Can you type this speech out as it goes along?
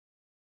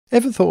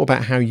Ever thought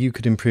about how you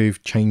could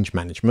improve change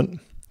management?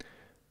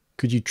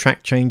 Could you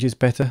track changes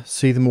better,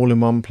 see them all in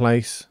one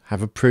place,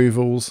 have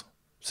approvals,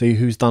 see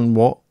who's done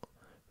what,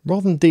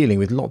 rather than dealing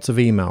with lots of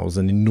emails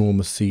and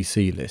enormous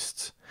CC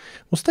lists?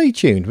 Well, stay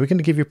tuned. We're going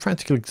to give you a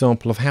practical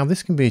example of how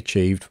this can be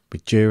achieved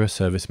with Jira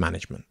Service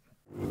Management.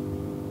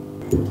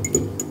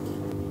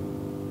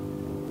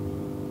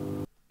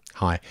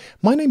 Hi,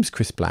 my name's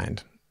Chris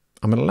Bland.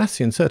 I'm an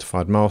Atlassian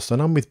Certified Master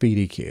and I'm with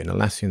BDQ, an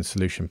Atlassian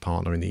solution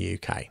partner in the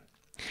UK.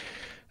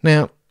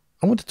 Now,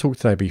 I want to talk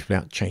today briefly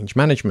about change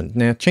management.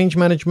 Now, change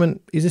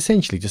management is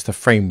essentially just a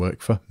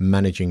framework for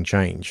managing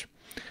change.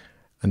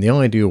 And the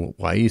ideal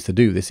way is to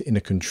do this in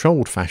a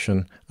controlled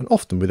fashion and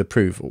often with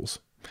approvals.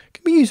 It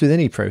can be used with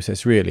any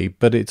process really,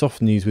 but it's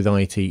often used with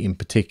IT in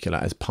particular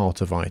as part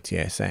of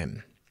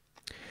ITSM.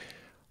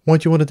 Why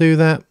do you want to do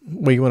that?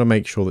 Well, you want to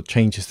make sure that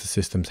changes to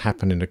systems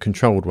happen in a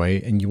controlled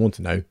way and you want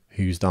to know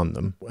who's done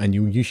them, and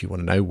you usually want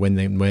to know where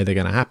they're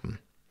going to happen.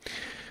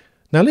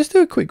 Now, let's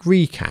do a quick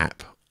recap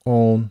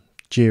on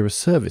Jira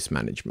Service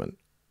Management.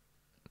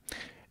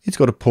 It's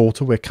got a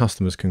portal where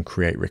customers can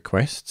create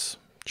requests,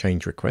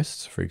 change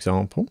requests, for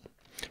example.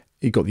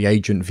 You've got the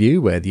agent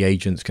view where the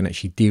agents can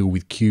actually deal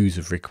with queues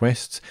of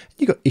requests.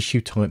 You've got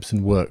issue types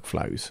and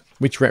workflows,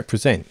 which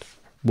represent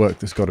work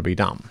that's got to be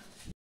done.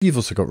 You've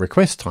also got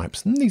request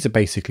types, and these are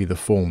basically the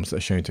forms that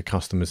are shown to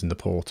customers in the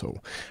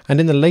portal. And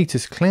in the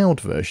latest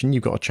cloud version,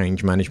 you've got a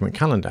change management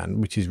calendar,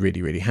 which is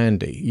really, really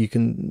handy. You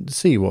can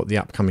see what the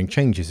upcoming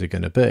changes are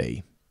going to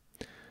be.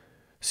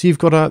 So you've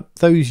got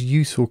those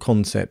useful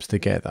concepts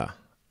together.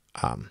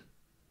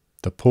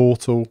 The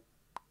portal,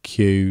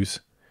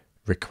 queues,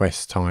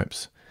 request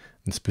types,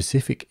 and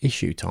specific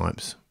issue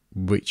types,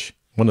 which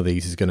one of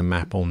these is going to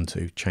map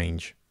onto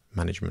change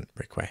management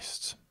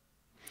requests.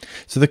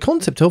 So the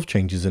concept of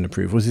changes and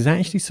approvals is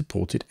actually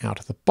supported out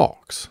of the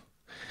box.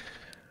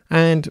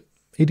 And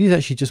it is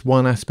actually just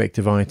one aspect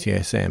of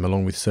ITSM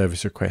along with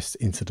service requests,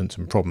 incidents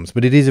and problems,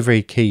 but it is a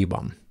very key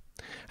one.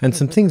 And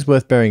some things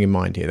worth bearing in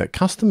mind here, that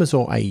customers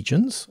or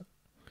agents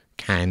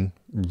can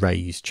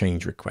raise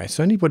change requests.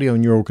 So anybody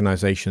on your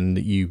organization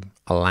that you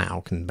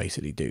allow can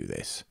basically do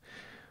this.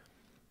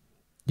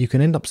 You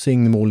can end up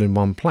seeing them all in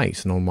one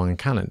place and on one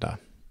calendar.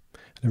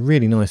 A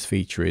really nice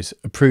feature is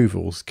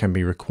approvals can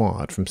be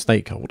required from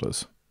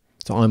stakeholders.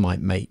 So I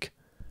might make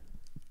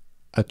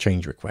a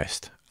change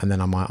request and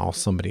then I might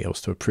ask somebody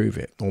else to approve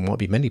it, or might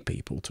be many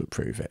people to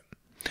approve it.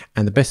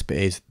 And the best bit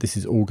is this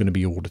is all going to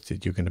be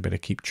audited. You're going to be able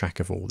to keep track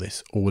of all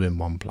this all in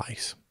one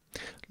place.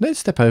 Let's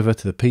step over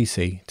to the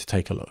PC to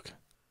take a look.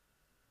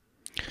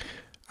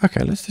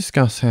 Okay, let's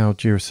discuss how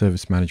Jira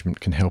Service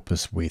Management can help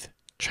us with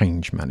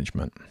change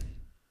management.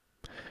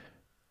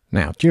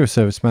 Now, Jira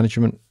Service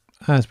Management,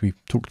 as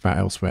we've talked about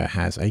elsewhere,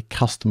 has a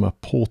customer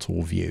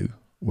portal view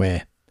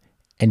where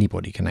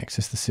anybody can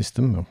access the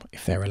system,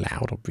 if they're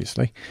allowed,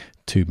 obviously,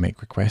 to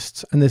make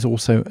requests. And there's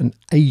also an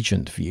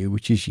agent view,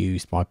 which is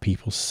used by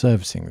people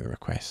servicing the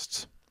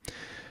requests.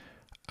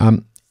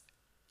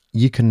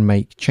 You can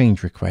make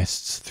change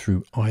requests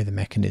through either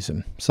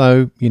mechanism.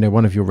 So,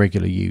 one of your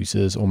regular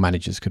users or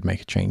managers could make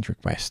a change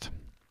request.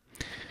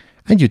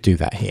 And you do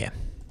that here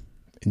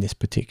in this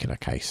particular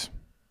case.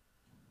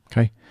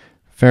 Okay.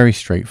 Very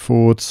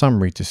straightforward,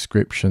 summary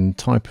description,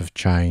 type of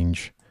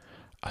change,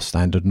 a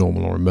standard,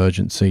 normal or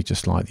emergency,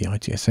 just like the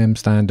ITSM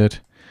standard,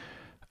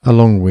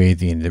 along with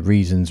the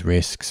reasons,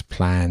 risks,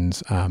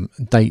 plans,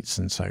 dates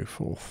and so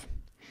forth.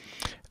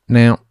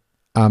 Now,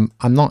 I'm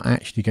not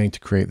actually going to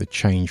create the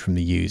change from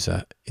the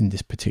user in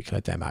this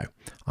particular demo.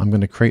 I'm going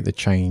to create the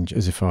change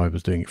as if I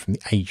was doing it from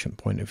the agent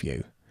point of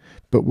view.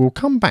 But we'll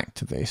come back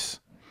to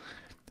this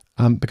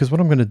because what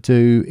I'm going to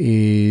do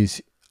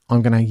is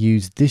I'm going to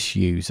use this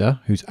user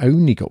who's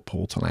only got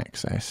portal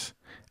access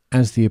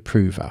as the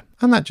approver.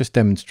 And that just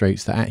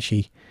demonstrates that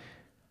actually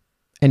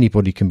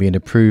anybody can be an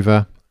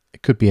approver.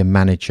 It could be a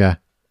manager,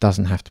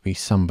 doesn't have to be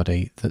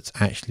somebody that's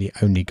actually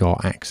only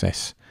got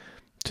access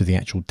to the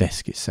actual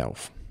desk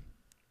itself.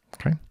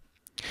 Okay.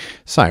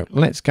 So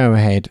let's go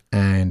ahead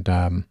and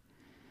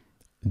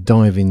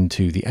dive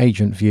into the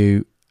agent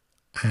view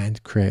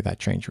and create that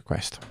change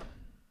request.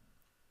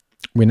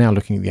 We're now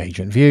looking at the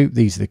agent view.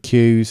 These are the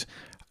queues.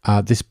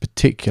 This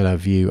particular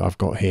view I've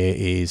got here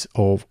is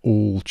of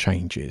all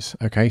changes.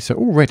 Okay, so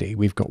already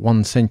we've got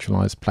one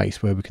centralized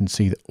place where we can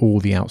see that all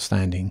the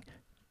outstanding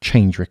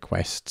change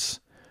requests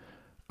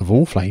of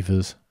all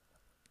flavors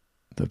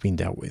that have been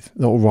dealt with,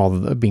 or rather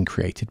that have been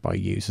created by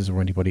users or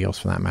anybody else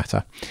for that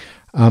matter.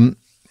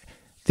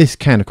 This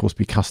can of course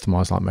be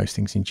customized like most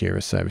things in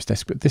Jira Service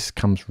Desk, but this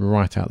comes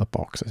right out of the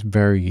box. It's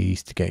very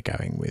easy to get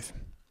going with.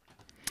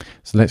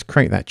 So let's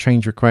create that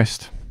change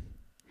request.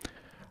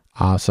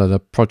 So the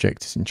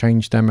project is in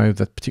change demo,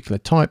 the particular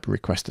type,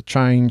 request a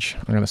change.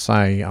 I'm going to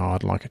say,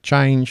 I'd like a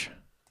change.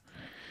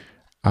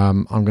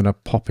 I'm going to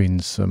pop in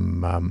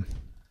some,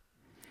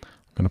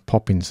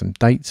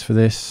 dates for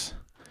this.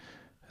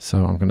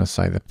 So I'm going to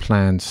say the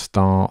planned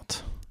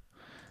start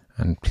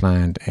and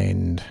planned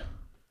end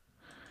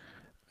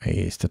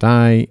is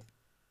today.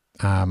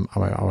 I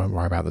won't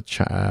worry about the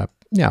chat.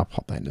 Yeah, I'll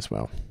pop that in as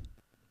well.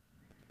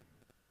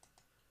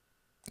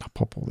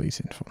 pop all these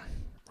in for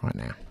right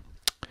now.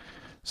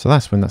 So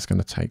that's when that's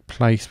going to take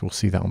place. We'll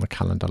see that on the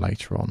calendar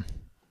later on.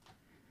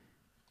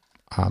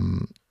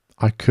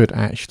 I could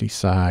actually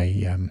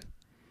say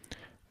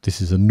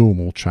this is a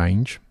normal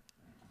change.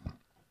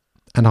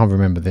 And I'll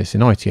remember this, in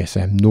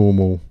ITSM,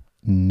 normal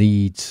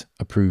needs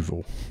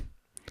approval.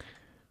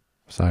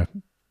 So a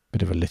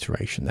bit of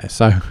alliteration there.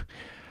 So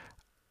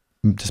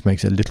it just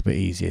makes it a little bit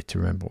easier to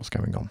remember what's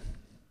going on.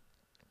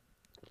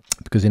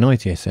 Because in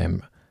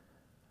ITSM,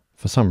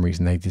 for some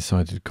reason, they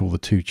decided to call the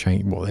two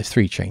change. Well, there's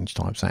three change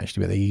types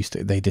actually,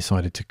 but they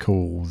decided to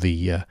call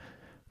the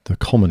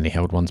commonly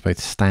held ones both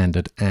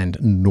standard and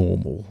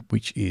normal,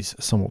 which is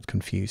somewhat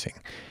confusing.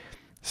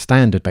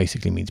 Standard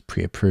basically means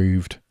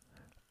pre-approved.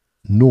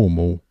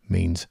 Normal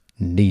means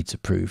needs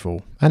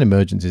approval, and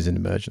emergency is an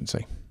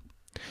emergency.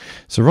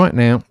 So right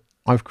now,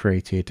 I've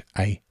created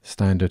a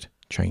standard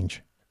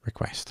change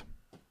request.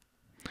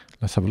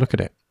 Let's have a look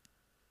at it.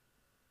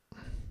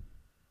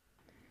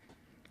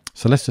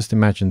 So let's just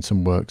imagine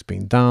some work's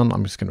been done.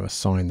 I'm just going to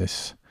assign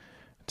this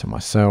to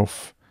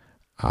myself.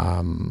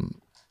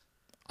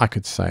 I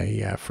could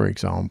say, for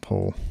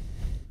example,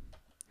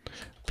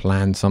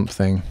 plan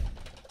something.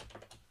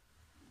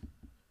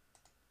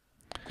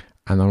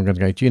 And I'm going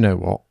to go, do you know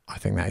what? I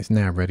think that is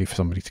now ready for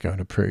somebody to go and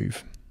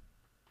approve.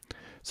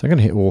 So I'm going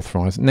to hit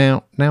authorize.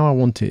 Now I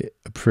want it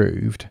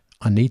approved.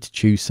 I need to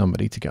choose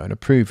somebody to go and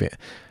approve it.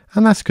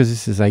 And that's because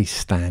this is a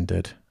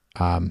standard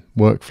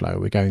workflow.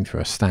 We're going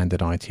through a standard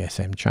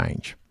ITSM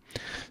change.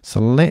 So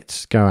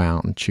let's go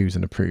out and choose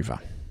an approver.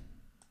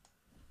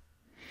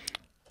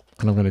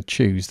 And I'm going to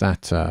choose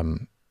that.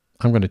 I'm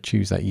going to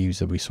choose that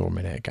user we saw a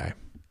minute ago.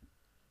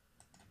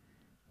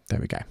 There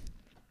we go.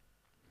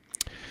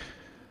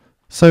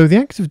 So the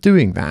act of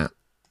doing that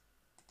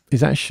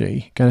is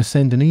actually going to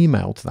send an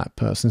email to that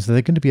person. So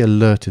they're going to be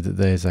alerted that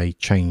there's a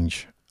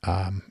change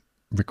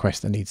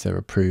request that needs their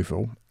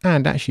approval.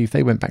 And actually, if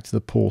they went back to the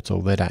portal,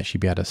 they'd actually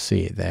be able to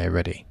see it there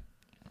ready.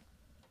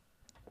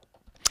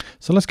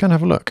 So let's go and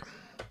have a look.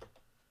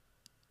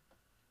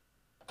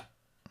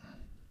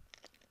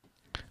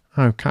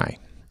 Okay,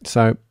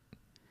 so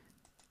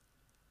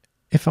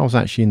if I was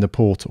actually in the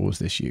portal as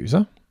this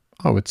user,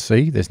 I would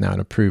see there's now an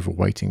approval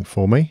waiting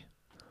for me.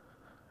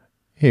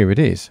 Here it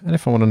is. And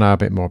if I want to know a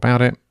bit more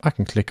about it, I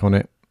can click on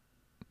it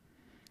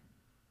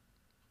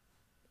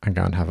and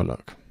go and have a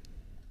look.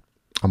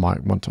 I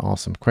might want to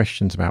ask some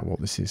questions about what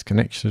this is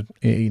connected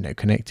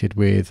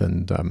with,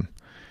 and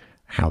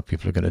how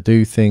people are going to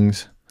do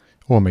things,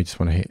 or I may just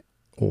want to hit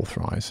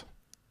authorize.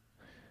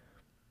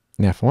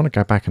 Now, if I want to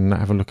go back and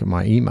have a look at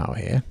my email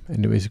here,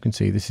 and as you can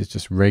see, this is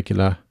just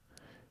regular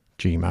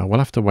Gmail. We'll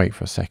have to wait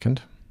for a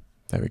second.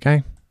 There we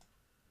go.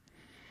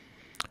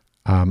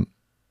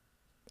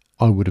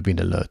 I would have been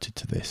alerted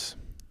to this.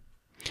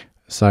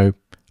 So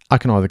I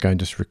can either go and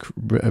just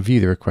view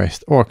the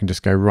request, or I can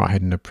just go right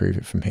ahead and approve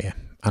it from here,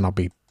 and I'll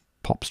be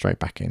popped straight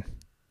back in.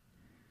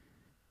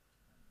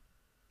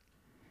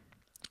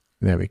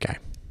 There we go.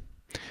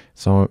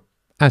 So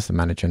as the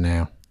manager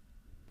now,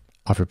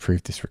 I've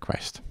approved this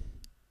request.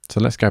 So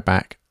let's go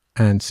back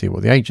and see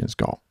what the agent's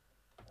got.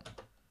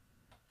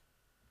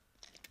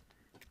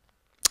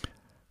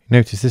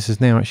 Notice this has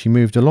now actually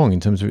moved along in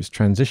terms of its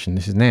transition.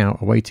 This is now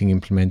awaiting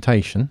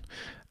implementation.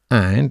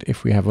 And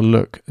if we have a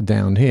look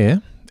down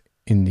here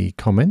in the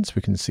comments,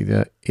 we can see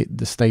that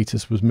the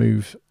status was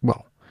moved.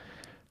 Well,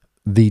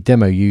 the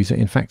demo user,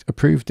 in fact,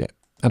 approved it.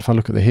 And if I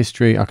look at the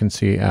history, I can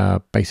see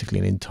basically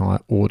an entire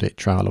audit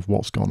trail of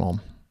what's gone on.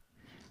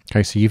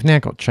 Okay, so you've now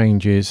got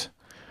changes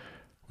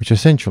which are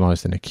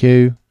centralized in a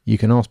queue. You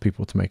can ask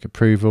people to make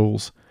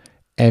approvals.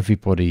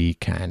 Everybody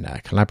can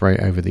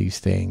collaborate over these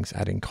things,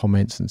 add in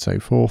comments and so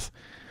forth.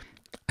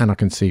 And I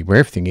can see where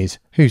everything is,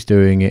 who's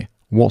doing it,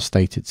 what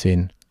state it's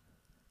in,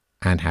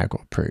 and how it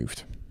got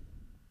approved.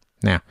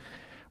 Now,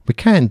 we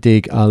can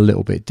dig a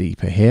little bit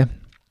deeper here.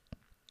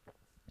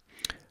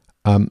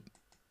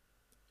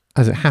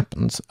 As it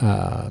happens,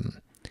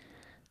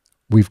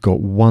 we've got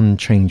one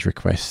change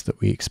request that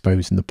we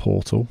expose in the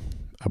portal,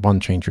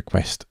 one change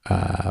request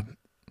type,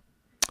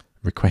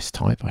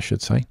 I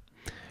should say,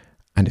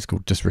 and it's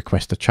called just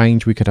request a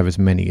change. We could have as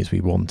many as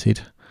we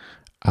wanted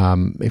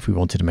if we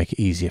wanted to make it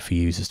easier for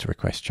users to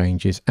request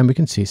changes, and we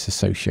can see it's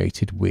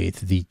associated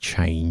with the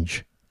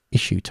change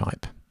issue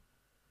type.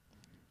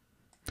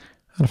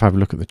 And if I have a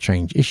look at the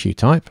change issue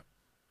type,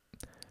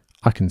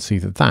 I can see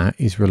that that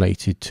is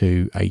related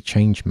to a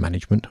change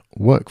management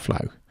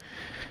workflow.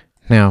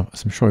 Now,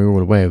 as I'm sure you're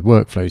all aware,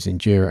 workflows in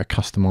Jira are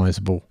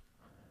customizable.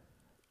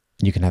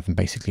 You can have them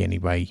basically any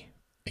way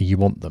you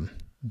want them.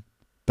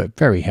 But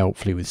very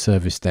helpfully with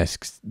service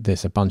desks,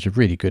 there's a bunch of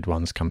really good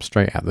ones come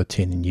straight out of the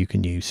tin and you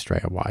can use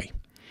straight away.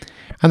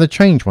 And the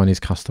change one is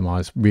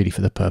customized really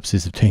for the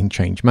purposes of doing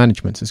change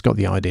management. So it's got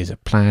the ideas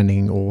of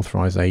planning,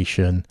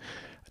 authorization,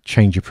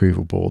 change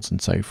approval boards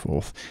and so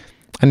forth.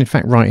 And in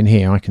fact, right in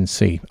here, I can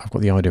see I've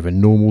got the idea of a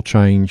normal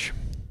change,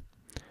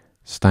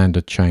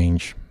 standard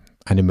change,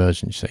 and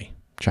emergency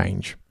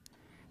change,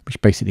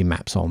 which basically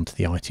maps on to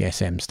the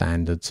ITSM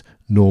standards,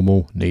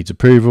 normal needs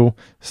approval,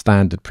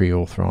 standard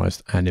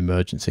pre-authorized, and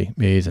emergency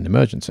is an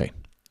emergency.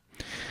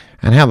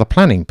 And how the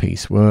planning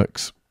piece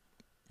works,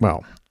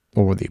 well,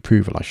 or the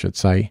approval I should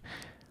say,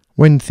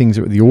 when things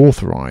are at the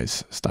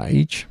authorize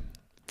stage,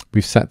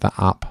 we've set that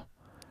up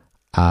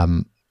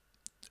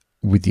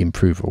with the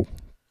approval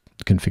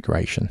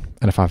configuration.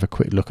 And if I have a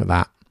quick look at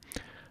that,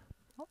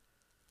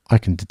 I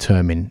can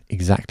determine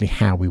exactly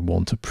how we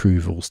want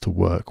approvals to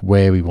work,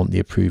 where we want the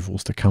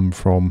approvals to come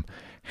from,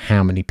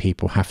 how many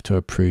people have to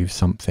approve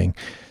something.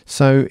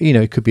 So, you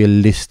know, it could be a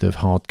list of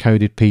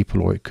hard-coded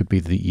people, or it could be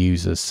the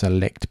users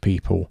select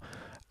people.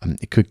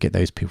 It could get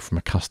those people from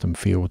a custom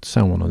field,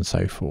 so on and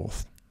so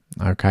forth.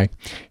 Okay,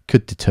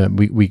 could determine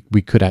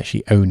we could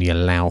actually only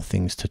allow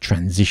things to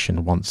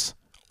transition once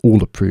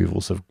all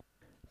approvals have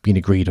been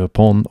agreed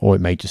upon, or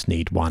it may just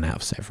need one out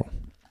of several.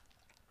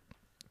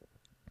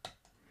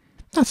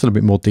 That's a little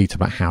bit more detail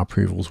about how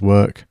approvals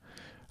work.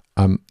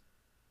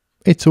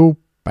 It's all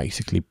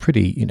basically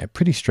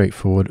pretty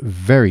straightforward,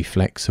 very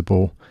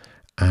flexible.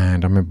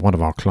 And I remember one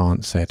of our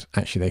clients said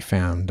actually they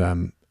found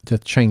the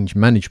change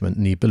management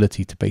and the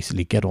ability to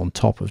basically get on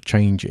top of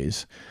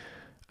changes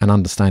and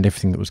understand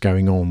everything that was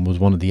going on was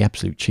one of the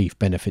absolute chief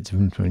benefits of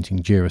implementing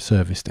Jira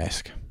Service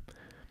Desk.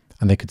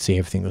 And they could see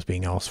everything that was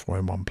being asked for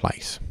in one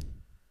place.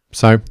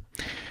 So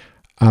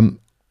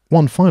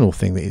one final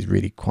thing that is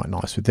really quite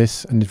nice with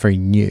this, and is very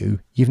new,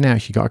 you've now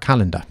actually got a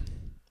calendar.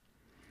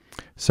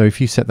 So if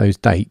you set those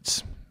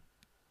dates,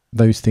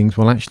 those things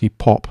will actually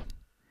pop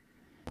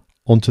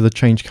onto the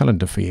change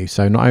calendar for you.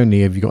 So not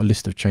only have you got a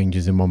list of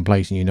changes in one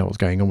place and you know what's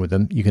going on with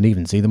them, you can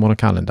even see them on a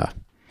calendar.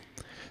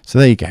 So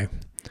there you go.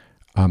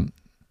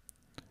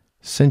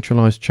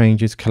 Centralized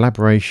changes,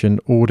 collaboration,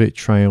 audit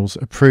trails,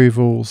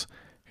 approvals,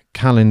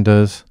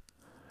 calendars,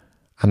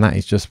 and that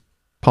is just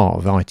part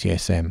of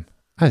ITSM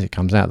as it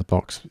comes out of the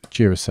box,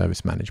 Jira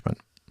Service Management.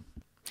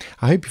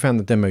 I hope you found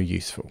the demo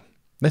useful.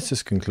 Let's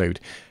just conclude.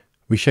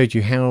 We showed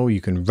you how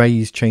you can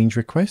raise change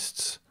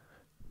requests.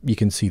 You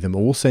can see them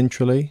all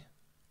centrally.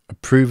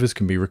 Approvers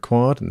can be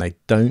required and they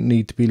don't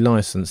need to be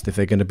licensed if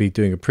they're going to be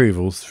doing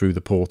approvals through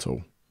the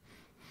portal.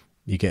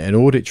 You get an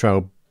audit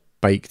trail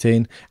baked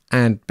in,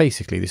 and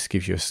basically this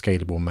gives you a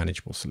scalable,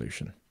 manageable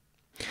solution.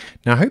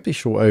 Now I hope this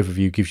short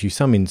overview gives you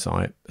some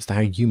insight as to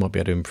how you might be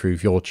able to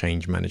improve your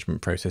change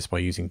management process by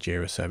using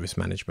Jira Service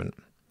Management.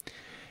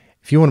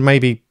 If you want to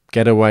maybe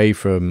get away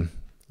from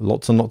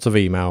lots and lots of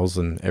emails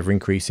and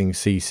ever-increasing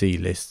CC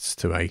lists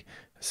to a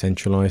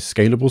centralized,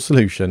 scalable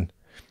solution,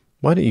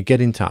 why don't you get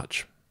in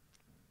touch?